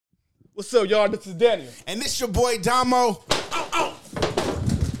What's up, y'all? This is Daniel. And this your boy Damo.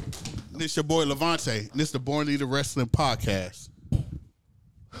 This your boy Levante. And this the Born Leader Wrestling Podcast. I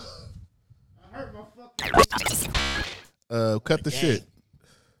hurt my fucking... Cut the shit.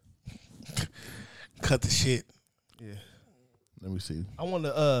 Cut the shit. Yeah. Let me see. I want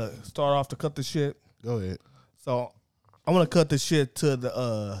to start off to cut the shit. Go ahead. So I want to cut the shit to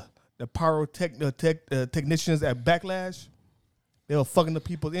the technicians at Backlash. They were fucking the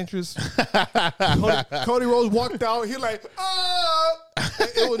people's interests. Cody Rhodes walked out. He like,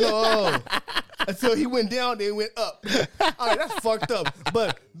 it was no until he went down. Then went up. All right, that's fucked up.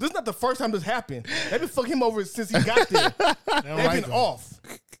 But this is not the first time this happened. They've been fucking him over since he got there. They've been off.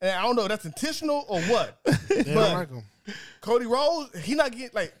 And I don't know if that's intentional or what. They don't like him. Cody Rhodes, he's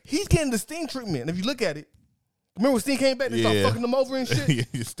getting the Sting treatment. And if you look at it, remember when Sting came back, they started fucking him over and shit?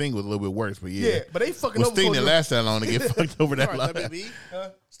 Sting was a little bit worse, but yeah. Yeah, but they fucking over. Sting didn't last that long to get fucked over that long. WB?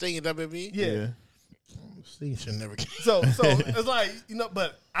 Sting in WB? Yeah. Sting should never get. So it's like,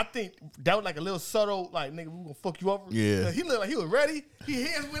 but I think that was like a little subtle, like, nigga, we gonna fuck you over. Yeah. He looked like he was ready. His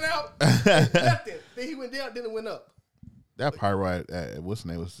hands went out, left it. Then he went down, then it went up. That pyro at what's the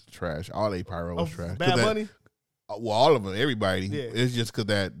name was trash. All they pyro was trash. Bad Bunny? Well, all of them, everybody. Yeah. It's just because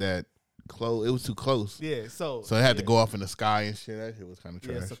that close. It was too close. Yeah, so it had to go off in the sky and shit. That shit was kind of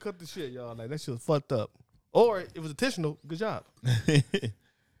trash. Yeah, so cut the shit, y'all. Like, that shit was fucked up. Or it was intentional. Good job. You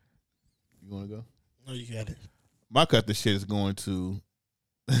want to go? No, you got it. My cut the shit is going to,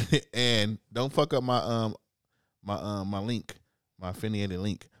 and don't fuck up my my link, my affiliated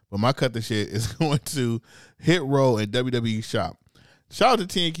link. But my cut the shit is going to Hit Row and WWE Shop. Shout out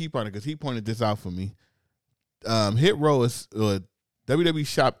to TNK Partner because he pointed this out for me. Hit Row is WWE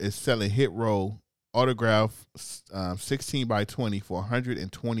Shop is selling Hit Row autograph 16 by 20 for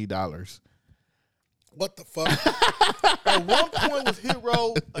 $120. What the fuck? At one point was Hit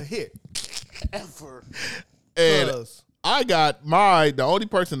Row a hit. Ever. And I got the only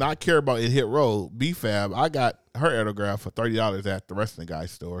person I care about in Hit Row, B-Fab, I got her autograph for $30 at the Wrestling Guy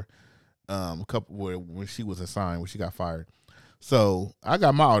store. When she was assigned, when she got fired. So I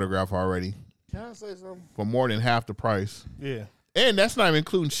got my autograph already. Can I say something? For more than half the price. Yeah. And that's not even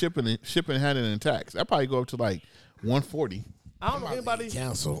including shipping, handling, and tax. That probably go up to like $140. I don't know anybody.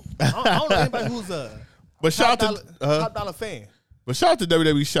 Cancel. I don't know anybody who's a But shout out top dollar fan. But shout out to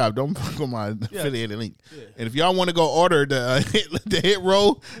WWE Shop. Don't fuck with my affiliated link. Yeah. And if y'all want to go order the Hit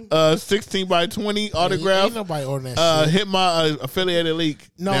Row 16 by 20 autograph, ain't nobody ordering that shit. Hit my affiliated link.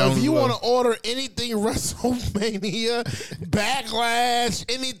 No, if you want to order anything WrestleMania, Backlash,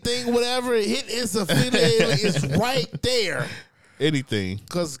 anything, whatever, hit his affiliated link. It's right there. Anything.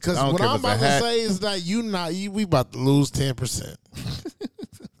 Because what I'm about to say is that we about to lose 10%.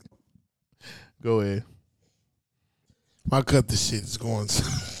 Go ahead. My cut the shit is going to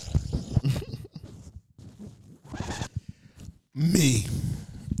me.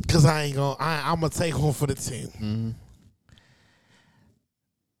 Because I'm going to take one for the team. Mm-hmm.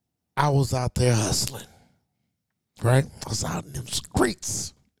 I was out there hustling. Right? I was out in them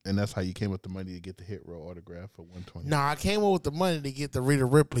streets. And that's how you came up with the money to get the Hit Row autograph for $120. No, I came up with the money to get the Rita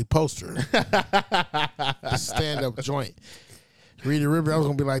Ripley poster. The stand-up joint. Rita Ripley, I was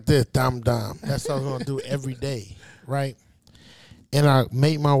going to be like this, dom. That's what I was going to do every day. Right? And I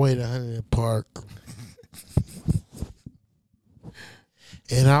made my way to Huntington Park.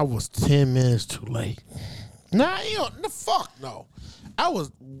 And I was 10 minutes too late. Nah, the fuck no. I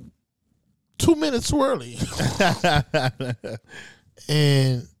was 2 minutes too early.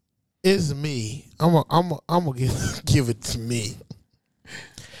 And it's me. I'm gonna give it to me.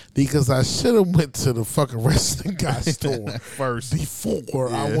 Because I should have went to the fucking Wrestling Guy store first before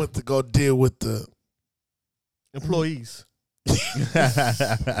I went to go deal with the employees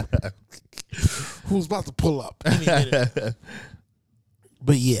who's about to pull up any minute.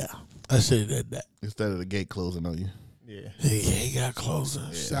 But yeah, I should have did that instead of the gate closing on you. Yeah, he got closing.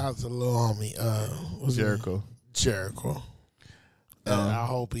 Yeah. Shout out to the little homie, Jericho. I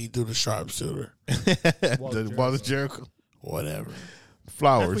hope he do the sharpshooter. The Walter Jericho. Whatever.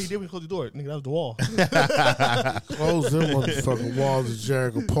 Flowers. That's what he did when he closed the door. Nigga, that was the wall. Close them motherfucking walls of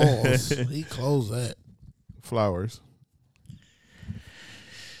Jericho Pauls. He closed that. Flowers.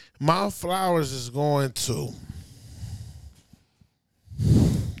 My flowers is going to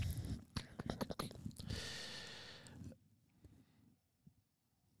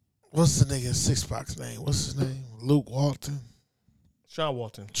what's the nigga 6-Pac's name? What's his name? Luke Walton? Sean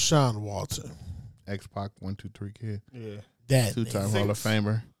Walton. X-Pac 1, 2, 3 kid. Yeah. That 2-time Hall of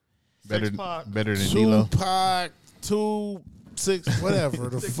Famer. Better than D'Lo. Tupac, 2, 6, whatever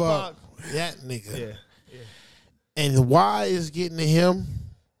the fuck. That nigga. Yeah. And why is getting to him?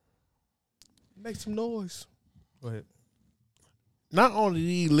 Make some noise. Go ahead. Not only did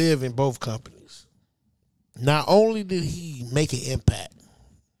he live in both companies, not only did he make an impact,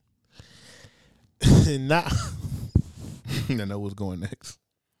 not I know what's going next.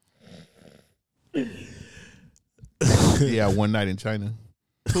 Yeah, one night in China.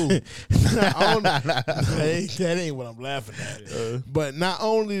 that ain't what I'm laughing at. But not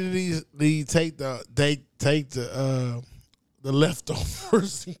only did he take the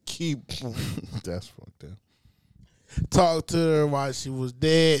leftovers and keep them. That's fucked up. Talk to her while she was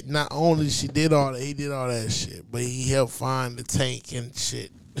dead. Not only she did all that, he did all that shit, but he helped find the tank and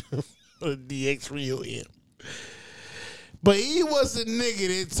shit for the DX Real M. But he was the nigga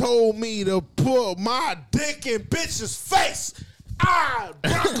that told me to put my dick in bitch's face.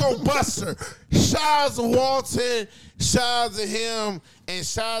 Bronco Buster. Shouts to Walton, shouts to him, and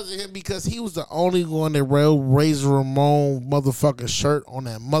shouts to him because he was the only one that wore Razor Ramon motherfucking shirt on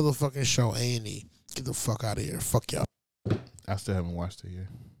that motherfucking show, A&E. Get the fuck out of here. Fuck y'all. I still haven't watched it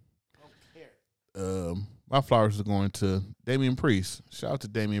yet. My flowers are going to Damian Priest. Shout out to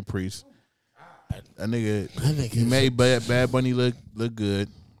Damian Priest. That nigga he made Bad Bunny look good.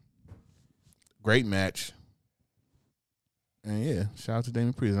 Great match. And yeah, shout out to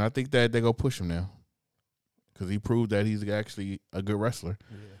Damian Priest. And I think that they're going to push him now. Because he proved that he's actually a good wrestler.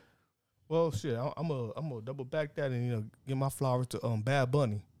 Yeah. Well, shit, I'm gonna double back that and give my flowers to Bad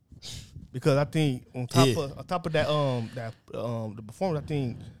Bunny. Because I think on top of that the performance, I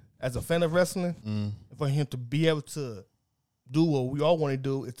think as a fan of wrestling, for him to be able to do what we all want to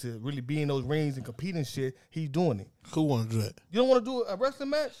do is to really be in those rings and compete and shit, he's doing it. Who want to do that? You don't want to do a wrestling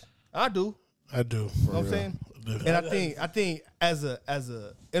match? I do. I do. You know what I'm saying? And I think as a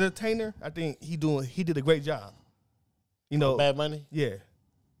entertainer, I think he did a great job. Bad Bunny? Yeah.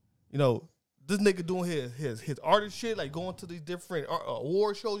 This nigga doing his artist shit, like going to these different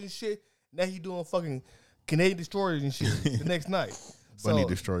award shows and shit. Now he doing fucking Canadian Destroyers and shit the next night. Bunny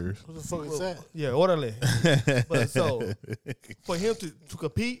Destroyers. What the fuck is that? Yeah, orderly. But so for him to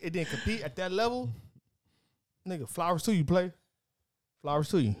compete and then compete at that level, nigga, flowers to you, play. Flowers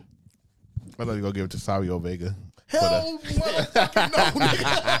to you. I thought you were going to give it to Savio Vega. Hell motherfucking no,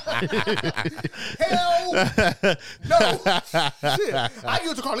 nigga. Hell no. Shit. I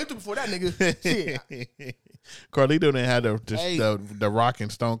give it to Carlito before that nigga. Shit. Carlito didn't have the Rock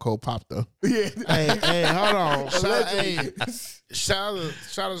and Stone Cold pop though. Yeah. Hey, hold on. Shout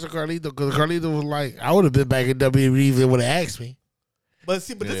out to Carlito because Carlito was like, I would have been back in WWE if they would have asked me. But this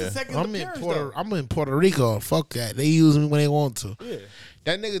is the second appearance, I'm in Puerto Rico. Fuck that. They use me when they want to. Yeah.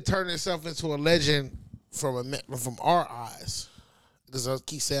 That nigga turned himself into a legend from our eyes. Because I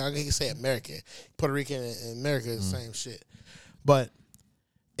keep saying American. Puerto Rican and America is the same shit. But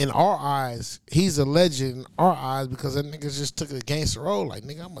in our eyes, he's a legend in our eyes because that nigga just took a gangster role. Like,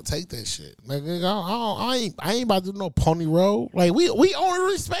 nigga, I'm gonna take that shit. Like, nigga, I ain't about to do no pony roll. Like, we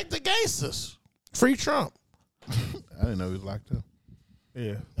only respect the gangsters. Free Trump. I didn't know he was locked up.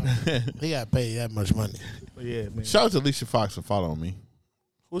 Yeah. He got paid that much money. But yeah, man. Shout out to Alicia Fox for following me.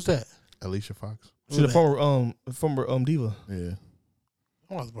 Who's that? Alicia Fox. She's the former diva. Yeah.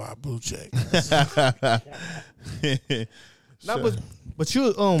 I want to buy a blue check. But you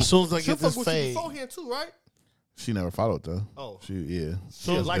as soon as I get this fade. beforehand too, right? She never followed though. Oh. She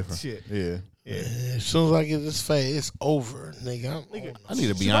liked the shit. Yeah. Yeah. As soon as I get this fade, it's over, nigga. I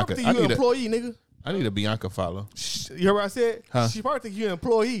need a Bianca. She probably think you an employee, nigga. I need a Bianca follow. You heard what I said? Huh? She probably think you're an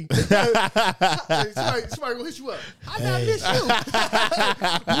employee. somebody gonna hit you up. I got this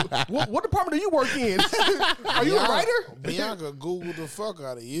you. What department do you work in? Are you a writer? Bianca Googled the fuck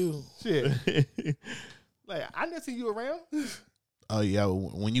out of you. Shit. Like, I never seen you around. Oh yeah,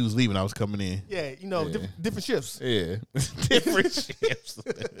 when you was leaving, I was coming in. Yeah, different shifts. Yeah, different shifts.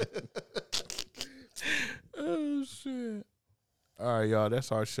 Oh shit! All right, y'all.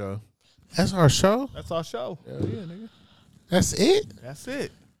 That's our show. That's our show? That's our show. Hell yeah, nigga. That's it? That's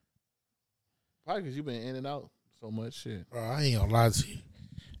it. Probably because you've been in and out so much shit. Bro, I ain't gonna lie to you.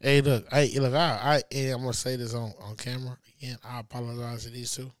 Hey, look, I'm gonna say this on camera again. I apologize to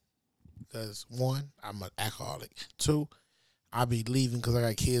these two. Because 1, I'm an alcoholic. 2, I be leaving because I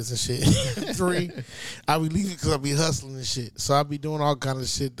got kids and shit. 3, I be leaving because I be hustling and shit. So I be doing all kind of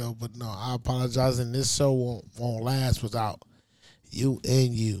shit though. But no, I apologize, and this show won't last without you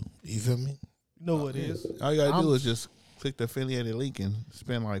and you. You feel me? You know what it is. All you gotta do is just click the affiliated link and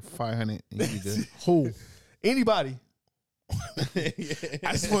spend like $500 and you be good. Who? Anybody.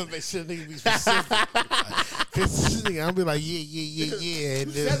 I just want to make sure nigga be specific. Cause I'll be like, yeah.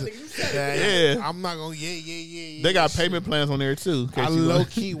 And Yeah. I'm not gonna yeah. They got payment plans on there too. I low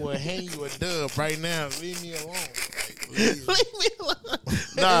key will hand you a dub right now. Leave me alone. Leave me alone.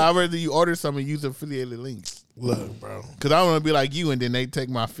 Nah, I'd rather you order something and use affiliated links. Look, bro. Because I don't want to be like you and then they take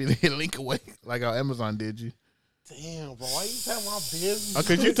my affiliate link away like how Amazon did you. Damn, bro. Why you telling my business?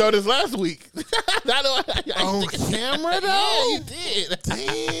 Because you told us last week. On camera, though? Yeah, you did.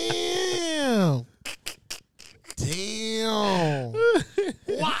 Damn.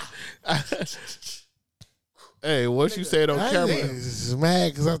 Wow. Hey, what you said on camera? Is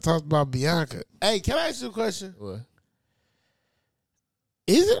mad because I talked about Bianca. Hey, can I ask you a question? What?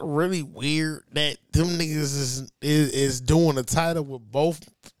 Is it really weird that them niggas is doing a title with both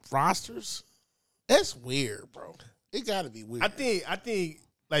rosters? That's weird, bro. It gotta be weird. I think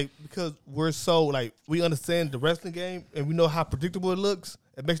like because we're so like we understand the wrestling game and we know how predictable it looks.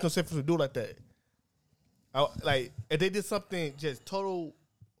 It makes no sense for them to do it like that. Like if they did something just total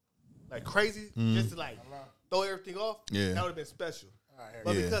like crazy, just to like throw everything off, that would have been special.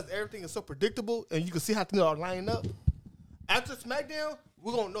 But because everything is so predictable and you can see how things are lining up, after SmackDown,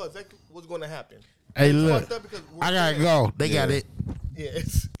 we're gonna know exactly what's going to happen. Hey, look, I gotta go. They got it. Yeah,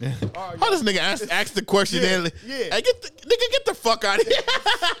 it's How does nigga ask the question? Yeah, Then, yeah. Hey, get the fuck out of here.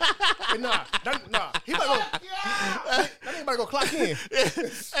 nah. He might go. That nigga might go clock in.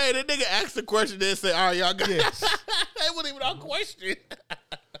 Hey, that nigga asked the question, then say, "All right, y'all got." It wasn't even our question.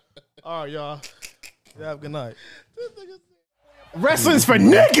 All right, y'all. Y'all have a good night. Wrestling's for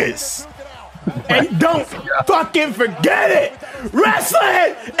niggas. And don't fucking forget it.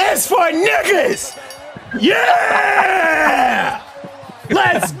 Wrestling is for niggas. Yeah!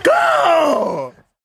 Let's go!